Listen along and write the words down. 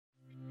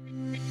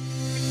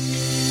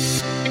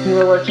We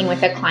were working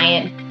with a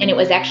client and it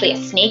was actually a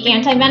snake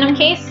anti-venom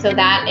case. So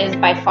that is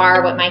by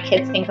far what my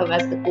kids think of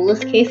as the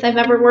coolest case I've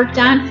ever worked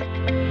on.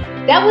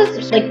 That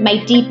was like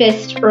my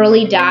deepest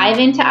early dive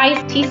into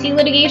ITC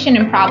litigation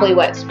and probably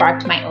what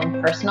sparked my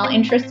own personal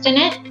interest in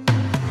it.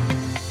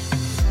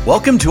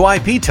 Welcome to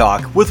IP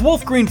Talk with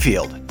Wolf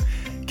Greenfield.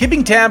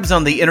 Keeping tabs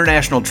on the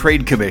International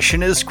Trade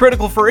Commission is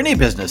critical for any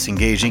business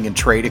engaging in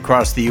trade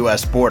across the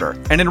U.S.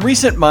 border. And in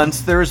recent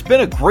months, there has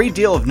been a great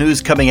deal of news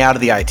coming out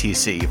of the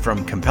ITC,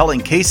 from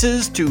compelling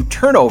cases to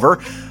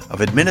turnover of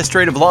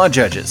administrative law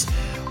judges.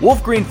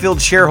 Wolf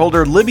Greenfield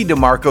shareholder Libby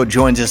DeMarco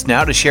joins us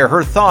now to share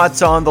her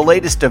thoughts on the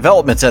latest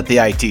developments at the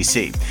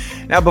ITC.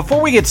 Now,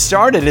 before we get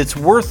started, it's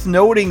worth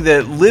noting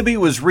that Libby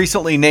was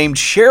recently named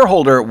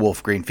shareholder at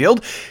Wolf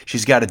Greenfield.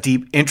 She's got a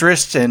deep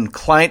interest in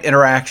client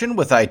interaction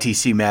with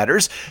ITC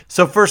matters.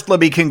 So first,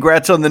 Libby,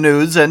 congrats on the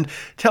news, and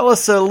tell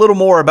us a little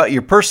more about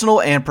your personal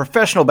and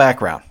professional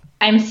background.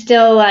 I'm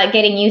still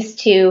getting used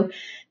to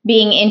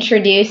being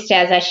introduced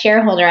as a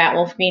shareholder at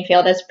Wolf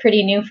Greenfield. Is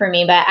pretty new for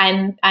me, but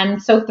I'm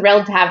so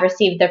thrilled to have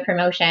received the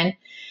promotion.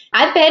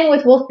 I've been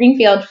with Wolf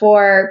Greenfield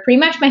for pretty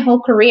much my whole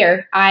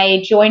career.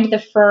 I joined the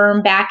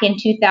firm back in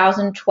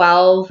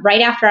 2012, right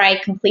after I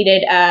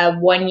completed a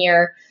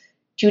one-year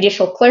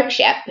judicial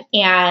clerkship.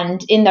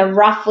 And in the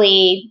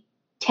roughly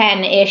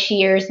 10-ish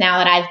years now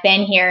that I've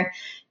been here,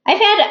 I've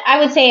had, I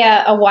would say,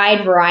 a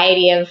wide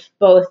variety of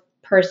both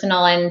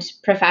personal and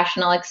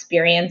professional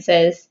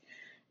experiences.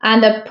 On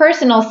the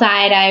personal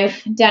side,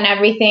 I've done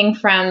everything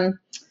from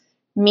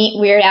meet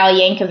Weird Al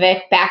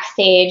Yankovic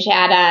backstage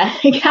at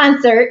a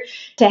concert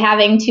to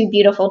having two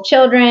beautiful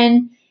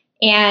children.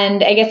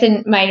 And I guess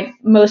in my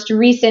most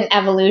recent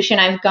evolution,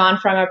 I've gone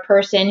from a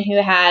person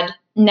who had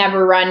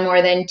never run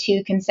more than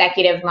 2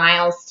 consecutive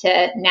miles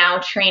to now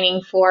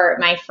training for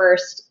my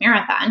first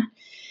marathon.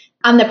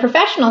 On the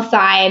professional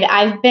side,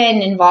 I've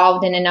been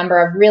involved in a number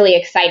of really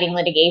exciting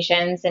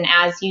litigations. And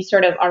as you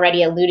sort of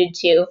already alluded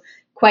to,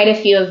 quite a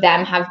few of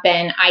them have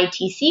been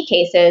ITC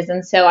cases.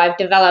 And so I've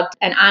developed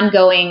an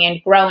ongoing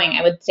and growing,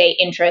 I would say,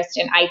 interest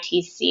in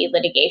ITC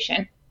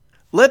litigation.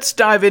 Let's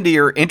dive into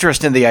your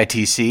interest in the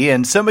ITC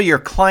and some of your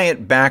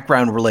client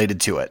background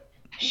related to it.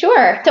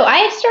 Sure. So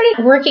I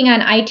started working on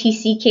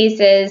ITC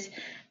cases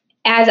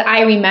as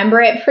I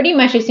remember it pretty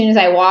much as soon as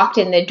I walked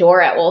in the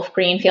door at Wolf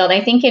Greenfield.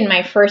 I think in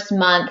my first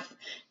month,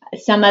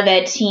 some of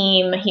the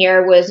team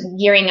here was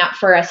gearing up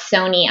for a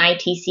Sony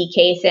ITC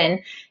case. And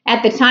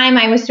at the time,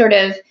 I was sort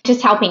of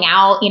just helping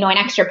out, an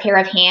extra pair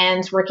of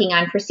hands, working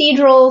on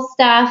procedural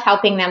stuff,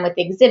 helping them with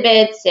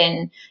exhibits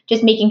and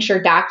just making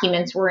sure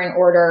documents were in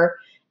order.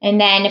 And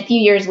then a few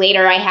years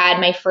later, I had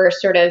my first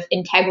sort of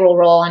integral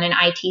role in an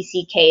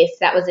ITC case.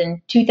 That was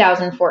in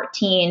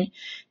 2014.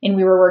 And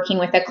we were working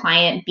with a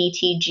client,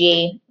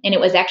 BTG, and it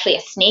was actually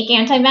a snake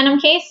anti-venom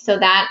case. So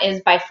that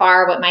is by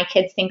far what my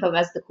kids think of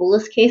as the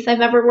coolest case I've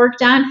ever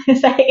worked on.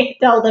 As I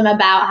told them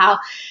about how,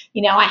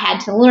 I had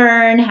to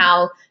learn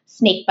how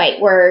snake bite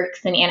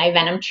works and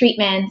anti-venom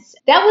treatments.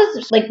 That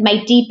was like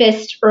my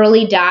deepest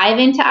early dive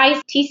into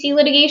ITC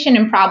litigation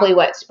and probably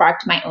what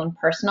sparked my own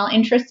personal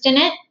interest in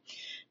it.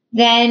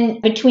 Then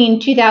between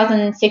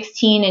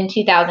 2016 and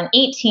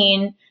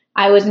 2018,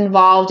 I was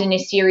involved in a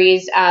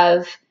series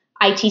of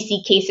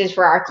ITC cases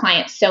for our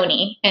client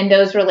Sony, and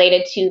those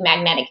related to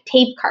magnetic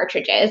tape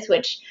cartridges,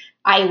 which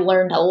I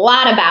learned a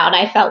lot about.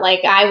 I felt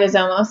like I was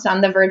almost on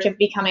the verge of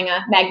becoming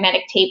a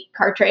magnetic tape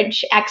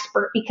cartridge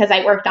expert because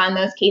I worked on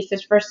those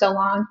cases for so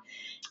long.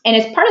 And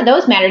as part of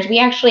those matters, we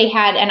actually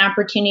had an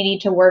opportunity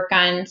to work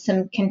on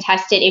some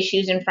contested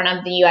issues in front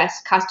of the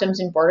U.S. Customs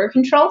and Border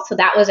Control. So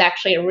that was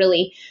actually a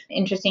really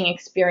interesting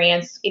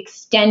experience,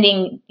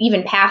 extending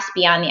even past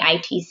beyond the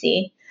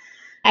ITC.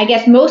 I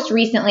guess most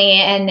recently,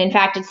 and in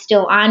fact, it's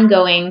still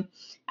ongoing,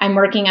 I'm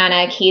working on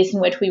a case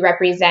in which we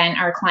represent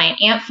our client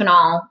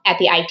Amphenol at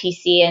the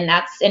ITC, and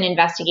that's an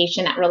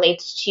investigation that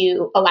relates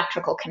to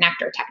electrical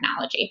connector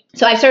technology.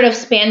 So I've sort of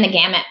spanned the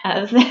gamut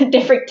of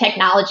different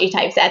technology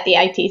types at the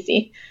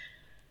ITC.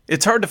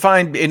 It's hard to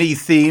find any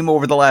theme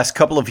over the last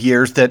couple of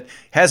years that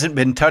hasn't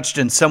been touched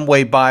in some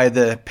way by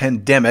the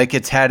pandemic.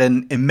 It's had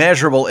an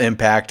immeasurable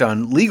impact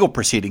on legal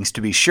proceedings,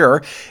 to be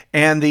sure,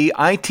 and the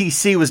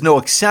ITC was no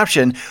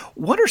exception.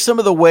 What are some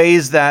of the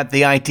ways that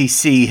the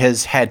ITC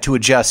has had to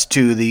adjust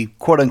to the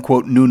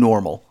quote-unquote new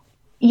normal?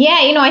 Yeah,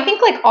 I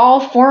think like all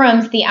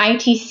forums, the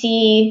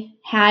ITC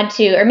had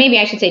to, or maybe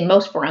I should say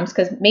most forums,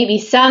 because maybe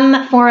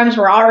some forums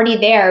were already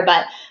there,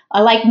 but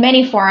like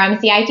many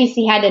forums, the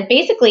ITC had to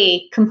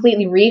basically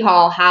completely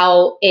rehaul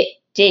how it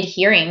did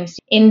hearings.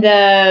 In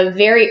the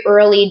very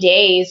early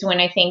days when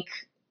I think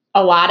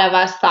a lot of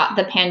us thought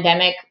the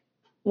pandemic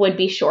would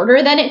be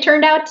shorter than it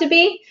turned out to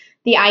be,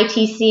 the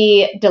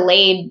ITC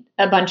delayed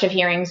a bunch of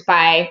hearings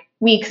by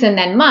weeks and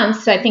then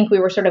months. So I think we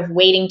were sort of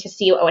waiting to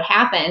see what would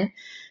happen.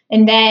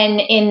 And then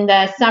in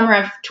the summer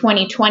of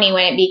 2020,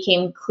 when it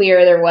became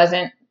clear there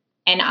wasn't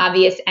an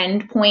obvious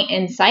endpoint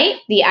in sight,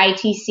 the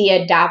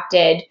ITC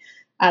adopted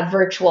a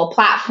virtual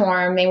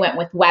platform. They went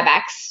with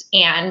WebEx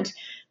and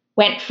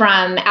went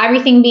from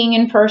everything being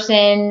in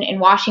person in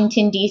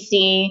Washington,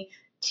 D.C.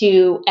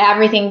 to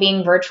everything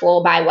being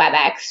virtual by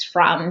WebEx,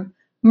 from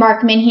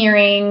Markman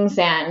hearings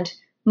and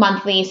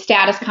monthly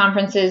status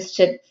conferences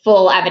to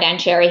full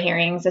evidentiary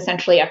hearings,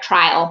 essentially a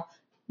trial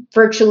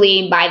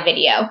virtually by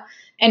video.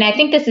 And I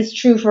think this is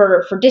true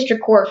for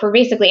district court, for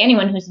basically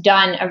anyone who's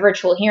done a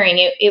virtual hearing.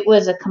 It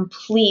was a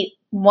complete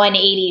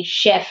 180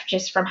 shift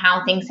just from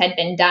how things had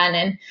been done.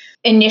 And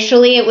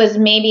initially it was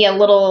maybe a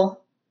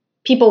little,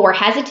 people were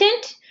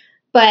hesitant,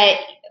 but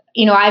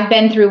I've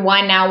been through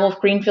one now, Wolf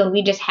Greenfield.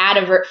 We just had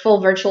a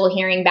full virtual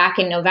hearing back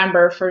in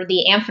November for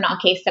the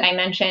Amphenol case that I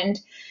mentioned.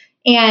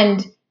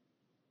 And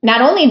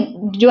not only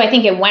do I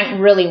think it went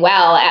really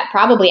well,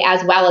 probably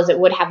as well as it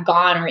would have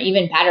gone, or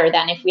even better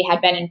than if we had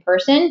been in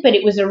person, but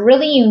it was a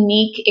really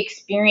unique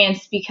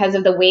experience because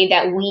of the way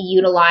that we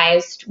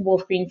utilized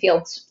Wolf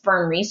Greenfield's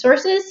firm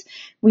resources.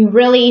 We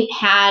really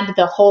had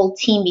the whole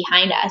team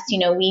behind us.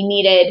 We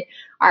needed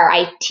our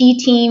IT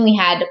team. We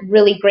had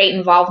really great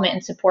involvement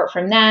and support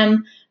from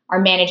them, our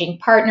managing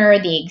partner,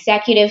 the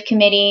executive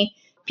committee.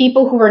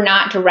 People who were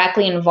not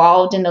directly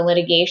involved in the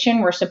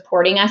litigation were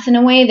supporting us in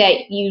a way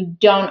that you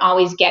don't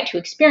always get to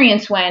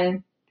experience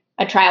when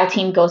a trial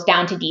team goes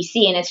down to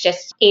DC and it's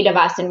just 8 of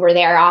us and we're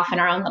there off in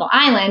our own little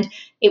island.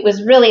 It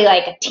was really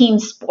like a team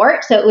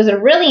sport. So it was a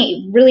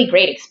really, really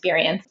great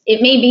experience.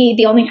 It may be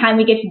the only time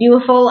we get to do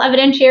a full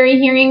evidentiary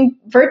hearing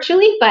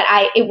virtually, but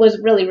it was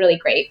really, really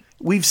great.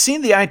 We've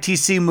seen the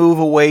ITC move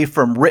away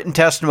from written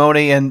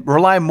testimony and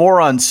rely more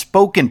on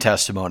spoken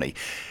testimony.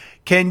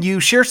 Can you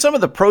share some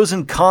of the pros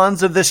and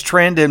cons of this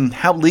trend and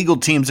how legal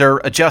teams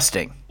are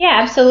adjusting? Yeah,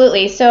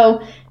 absolutely.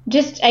 So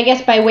just, I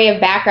guess, by way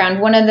of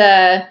background, one of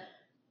the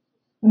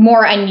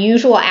more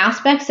unusual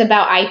aspects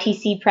about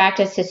ITC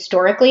practice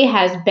historically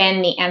has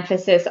been the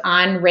emphasis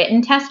on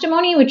written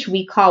testimony, which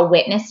we call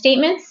witness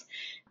statements.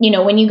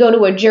 When you go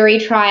to a jury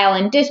trial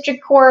in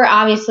district court,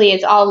 obviously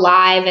it's all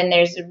live and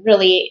there's a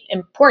really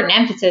important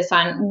emphasis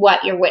on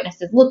what your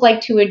witnesses look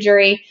like to a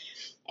jury.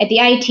 At the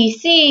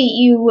ITC,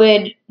 you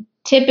would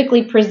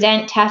typically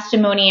present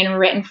testimony in a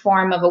written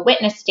form of a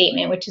witness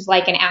statement, which is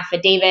like an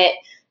affidavit.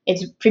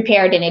 It's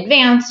prepared in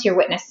advance, your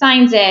witness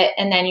signs it,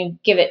 and then you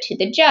give it to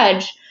the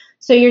judge.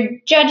 So your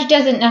judge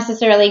doesn't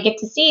necessarily get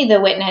to see the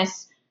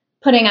witness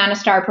putting on a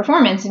star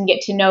performance and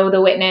get to know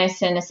the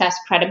witness and assess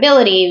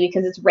credibility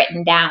because it's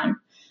written down.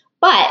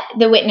 But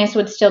the witness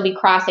would still be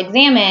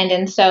cross-examined,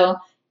 and so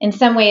in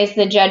some ways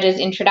the judge's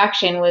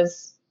introduction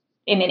was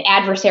in an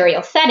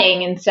adversarial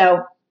setting, and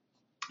so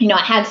it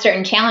had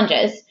certain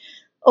challenges.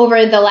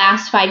 Over the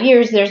last 5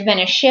 years, there's been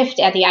a shift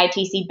at the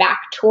ITC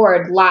back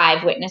toward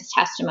live witness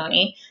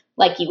testimony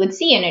like you would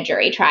see in a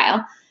jury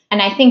trial.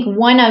 And I think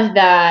one of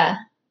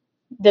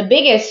the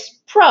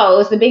biggest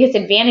pros, the biggest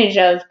advantage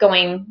of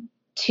going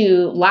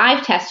to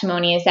live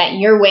testimony is that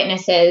your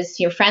witnesses,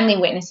 your friendly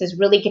witnesses,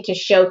 really get to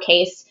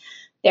showcase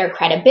their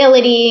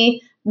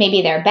credibility,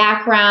 maybe their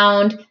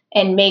background,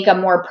 and make a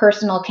more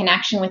personal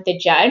connection with the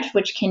judge,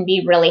 which can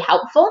be really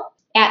helpful.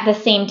 At the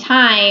same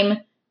time,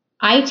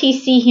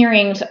 ITC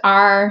hearings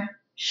are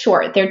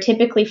short. They're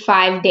typically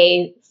 5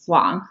 days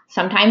long.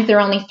 Sometimes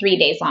they're only 3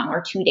 days long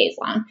or 2 days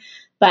long,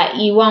 but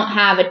you won't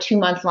have a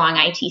 2-month-long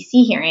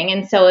ITC hearing.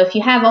 And so if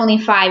you have only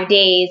 5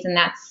 days and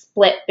that's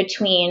split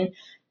between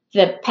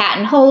the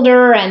patent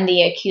holder and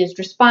the accused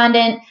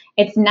respondent,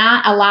 it's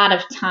not a lot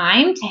of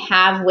time to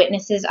have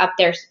witnesses up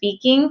there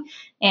speaking.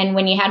 And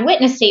when you had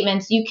witness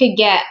statements, you could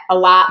get a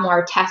lot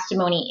more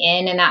testimony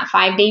in that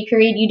 5-day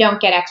period. You don't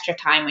get extra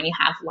time when you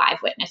have live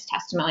witness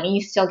testimony.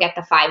 You still get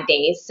the 5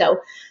 days. So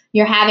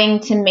you're having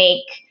to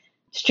make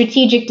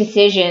strategic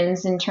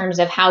decisions in terms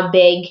of how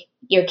big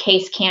your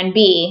case can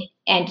be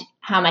and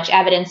how much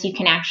evidence you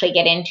can actually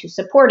get in to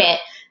support it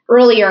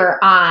earlier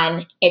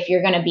on if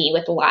you're going to be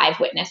with live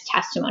witness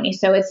testimony.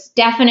 So it's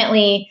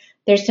definitely,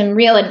 there's some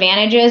real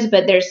advantages,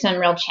 but there's some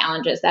real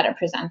challenges that it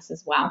presents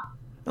as well.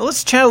 Now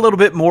let's chat a little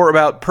bit more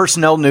about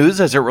personnel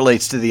news as it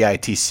relates to the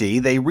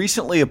ITC. They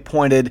recently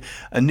appointed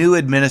a new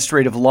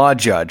administrative law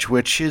judge,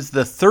 which is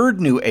the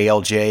third new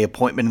ALJ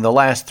appointment in the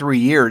last 3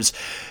 years.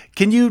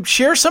 Can you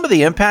share some of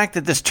the impact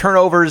that this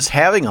turnover is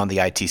having on the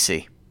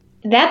ITC?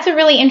 That's a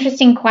really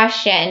interesting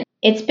question.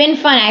 It's been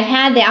fun. I've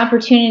had the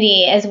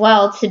opportunity as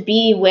well to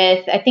be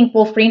with, I think,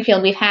 Wolf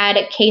Greenfield. We've had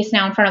a case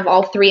now in front of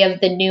all 3 of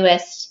the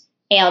newest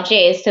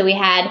ALJs. So we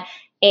had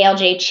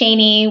ALJ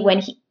Cheney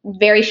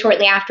very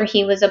shortly after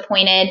he was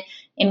appointed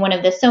in one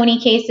of the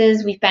Sony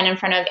cases. We've been in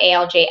front of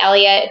ALJ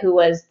Elliott, who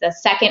was the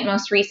second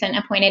most recent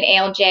appointed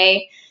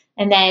ALJ.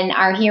 And then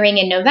our hearing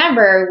in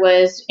November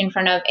was in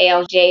front of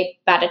ALJ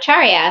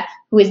Bhattacharya,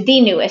 who is the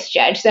newest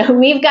judge. So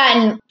we've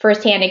gotten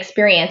firsthand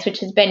experience,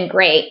 which has been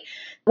great.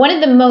 One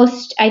of the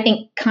most, I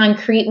think,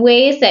 concrete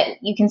ways that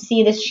you can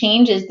see this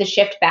change is the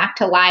shift back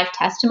to live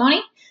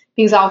testimony,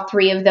 because all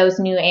 3 of those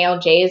new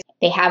ALJs,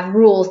 they have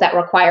rules that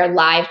require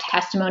live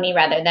testimony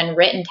rather than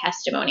written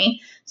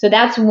testimony. So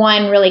that's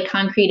one really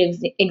concrete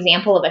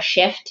example of a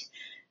shift.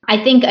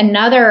 I think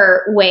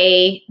another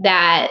way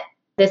that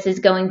this is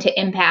going to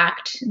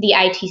impact the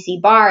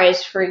ITC bar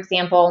is, for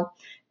example,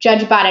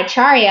 Judge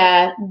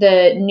Bhattacharya,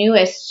 the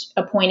newest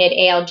appointed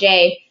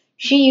ALJ,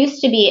 She used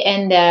to be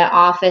in the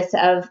Office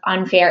of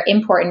Unfair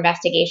Import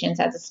Investigations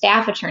as a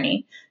staff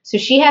attorney. So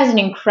she has an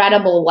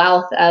incredible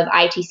wealth of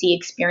ITC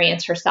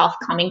experience herself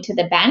coming to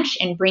the bench,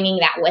 and bringing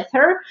that with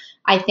her,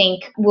 I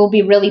think, will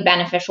be really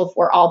beneficial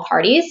for all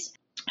parties.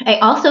 I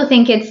also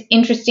think it's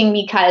interesting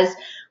because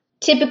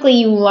typically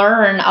you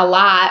learn a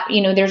lot.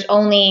 There's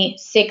only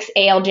 6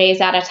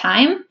 ALJs at a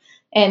time.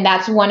 And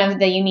that's one of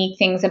the unique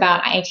things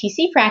about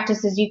ITC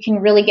practice is you can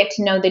really get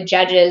to know the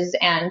judges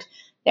and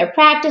their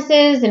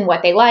practices and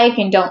what they like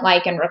and don't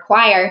like and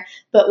require.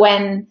 But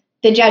when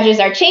the judges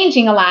are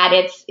changing a lot,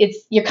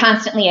 you're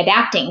constantly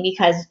adapting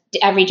because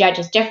every judge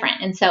is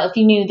different. And so if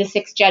you knew the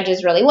 6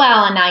 judges really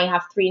well and now you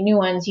have 3 new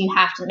ones, you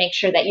have to make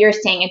sure that you're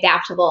staying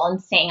adaptable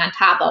and staying on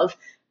top of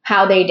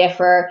how they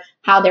differ,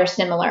 how they're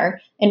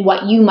similar, and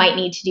what you might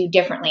need to do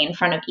differently in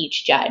front of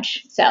each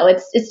judge. So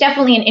it's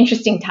definitely an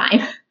interesting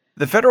time.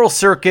 The Federal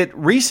Circuit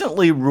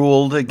recently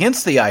ruled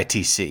against the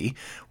ITC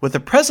with a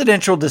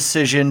presidential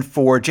decision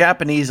for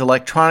Japanese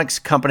electronics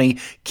company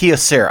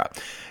Kyocera.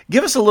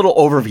 Give us a little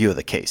overview of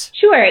the case.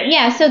 Sure.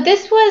 Yeah. So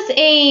this was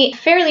a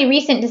fairly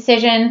recent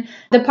decision.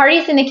 The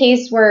parties in the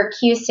case were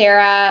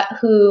Kyocera,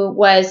 who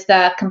was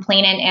the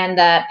complainant and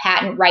the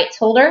patent rights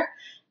holder.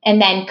 And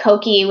then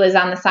Koki was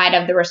on the side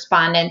of the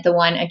respondent, the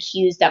one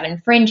accused of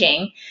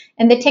infringing.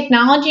 And the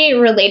technology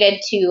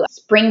related to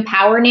spring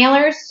power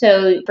nailers.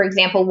 So, for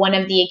example, one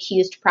of the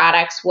accused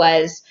products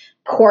was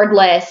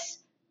cordless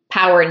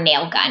power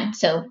nail gun.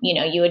 So,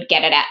 you would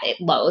get it at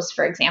Lowe's,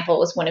 for example,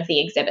 was one of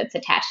the exhibits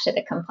attached to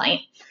the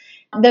complaint.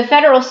 The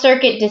Federal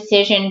Circuit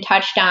decision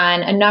touched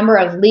on a number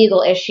of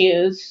legal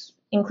issues,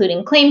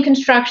 including claim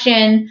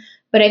construction,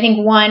 but I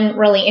think one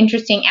really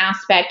interesting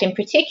aspect in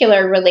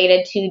particular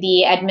related to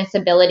the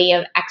admissibility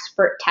of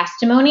expert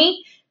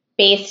testimony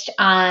based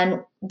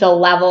on the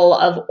level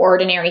of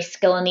ordinary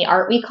skill in the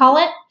art, we call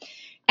it.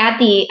 At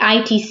the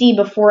ITC,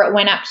 before it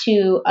went up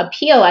to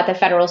appeal at the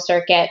Federal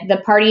Circuit,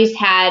 the parties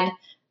had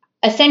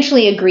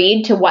essentially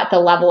agreed to what the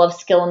level of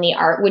skill in the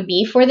art would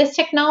be for this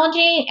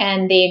technology,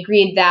 and they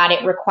agreed that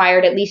it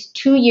required at least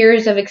 2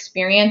 years of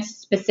experience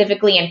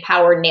specifically in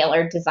power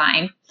nailer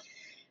design.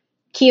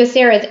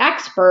 Kyocera's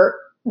expert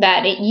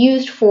that it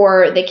used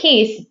for the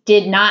case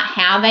did not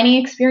have any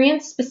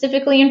experience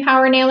specifically in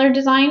power nailer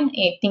design.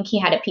 I think he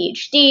had a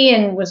PhD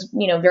and was,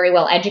 very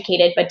well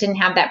educated, but didn't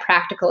have that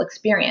practical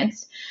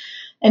experience.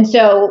 And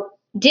so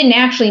didn't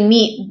actually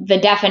meet the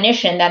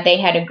definition that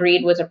they had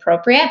agreed was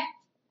appropriate.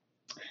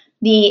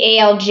 The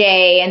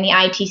ALJ and the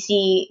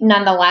ITC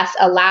nonetheless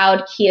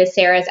allowed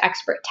Kyocera's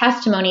expert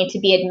testimony to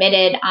be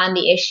admitted on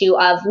the issue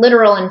of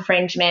literal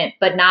infringement,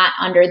 but not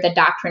under the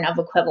doctrine of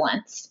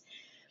equivalence.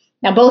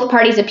 Now, both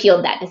parties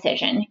appealed that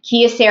decision.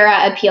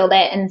 Kyocera appealed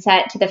it and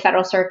sent it to the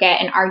Federal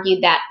Circuit and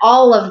argued that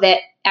all of the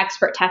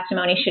expert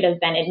testimony should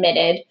have been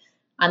admitted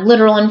on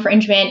literal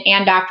infringement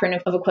and doctrine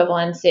of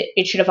equivalence.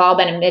 It should have all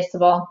been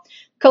admissible.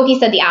 Koki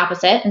said the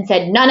opposite and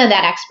said none of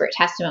that expert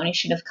testimony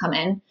should have come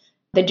in.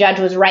 The judge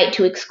was right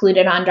to exclude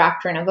it on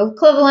doctrine of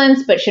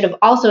equivalence, but should have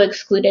also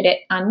excluded it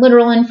on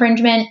literal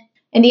infringement.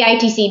 And the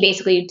ITC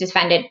basically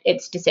defended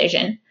its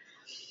decision.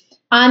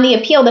 On the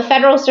appeal, the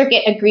Federal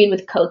Circuit agreed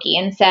with Koki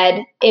and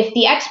said, if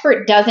the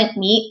expert doesn't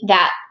meet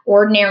that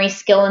ordinary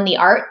skill in the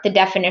art, the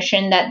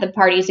definition that the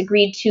parties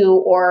agreed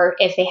to, or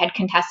if they had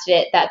contested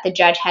it that the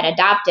judge had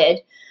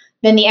adopted,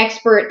 then the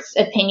expert's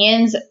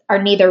opinions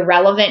are neither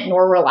relevant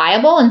nor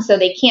reliable, and so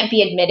they can't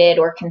be admitted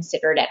or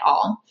considered at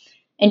all.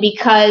 And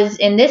because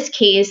in this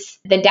case,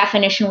 the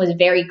definition was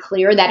very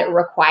clear that it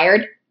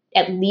required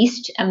at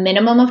least a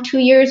minimum of 2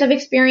 years of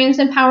experience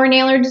in power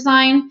nailer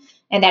design,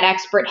 and that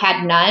expert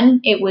had none,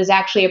 it was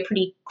actually a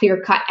pretty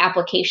clear-cut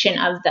application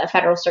of the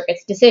Federal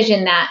Circuit's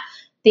decision that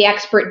the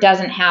expert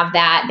doesn't have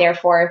that,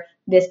 therefore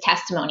this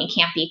testimony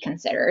can't be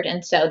considered.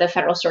 And so the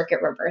Federal Circuit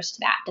reversed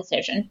that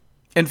decision.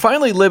 And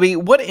finally, Libby,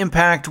 what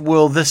impact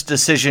will this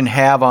decision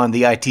have on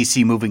the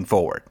ITC moving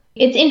forward?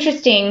 It's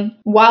interesting.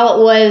 While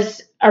it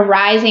was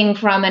arising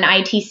from an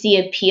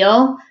ITC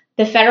appeal,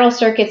 the Federal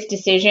Circuit's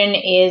decision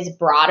is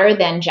broader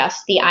than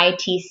just the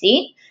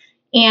ITC.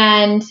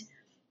 And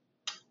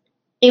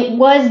it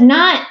was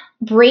not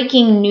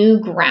breaking new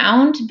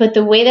ground, but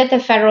the way that the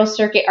Federal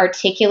Circuit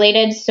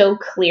articulated so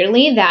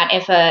clearly that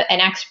if an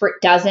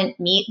expert doesn't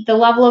meet the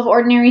level of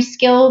ordinary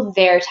skill,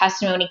 their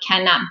testimony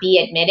cannot be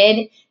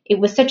admitted. It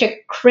was such a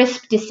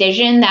crisp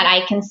decision that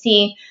I can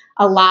see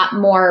a lot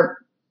more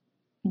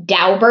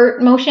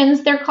Daubert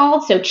motions, they're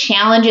called, so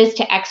challenges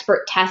to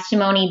expert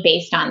testimony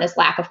based on this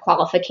lack of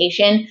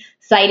qualification,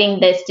 citing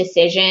this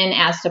decision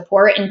as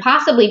support and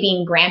possibly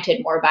being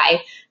granted more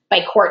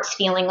by courts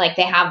feeling like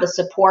they have the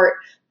support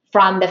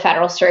from the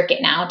Federal Circuit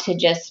now to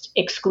just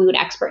exclude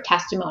expert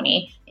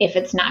testimony if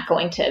it's not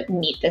going to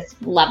meet this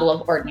level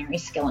of ordinary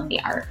skill in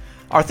the art.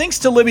 Our thanks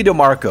to Libby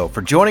DeMarco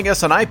for joining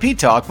us on IP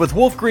Talk with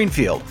Wolf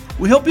Greenfield.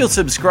 We hope you'll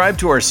subscribe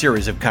to our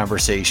series of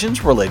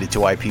conversations related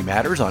to IP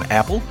matters on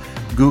Apple,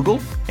 Google,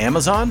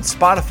 Amazon,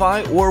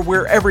 Spotify, or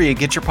wherever you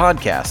get your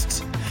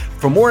podcasts.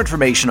 For more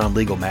information on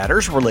legal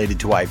matters related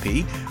to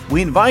IP,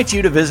 we invite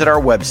you to visit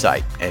our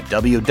website at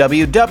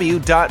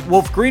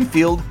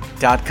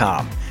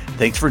www.wolfgreenfield.com.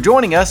 Thanks for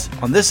joining us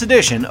on this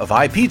edition of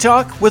IP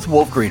Talk with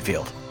Wolf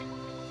Greenfield.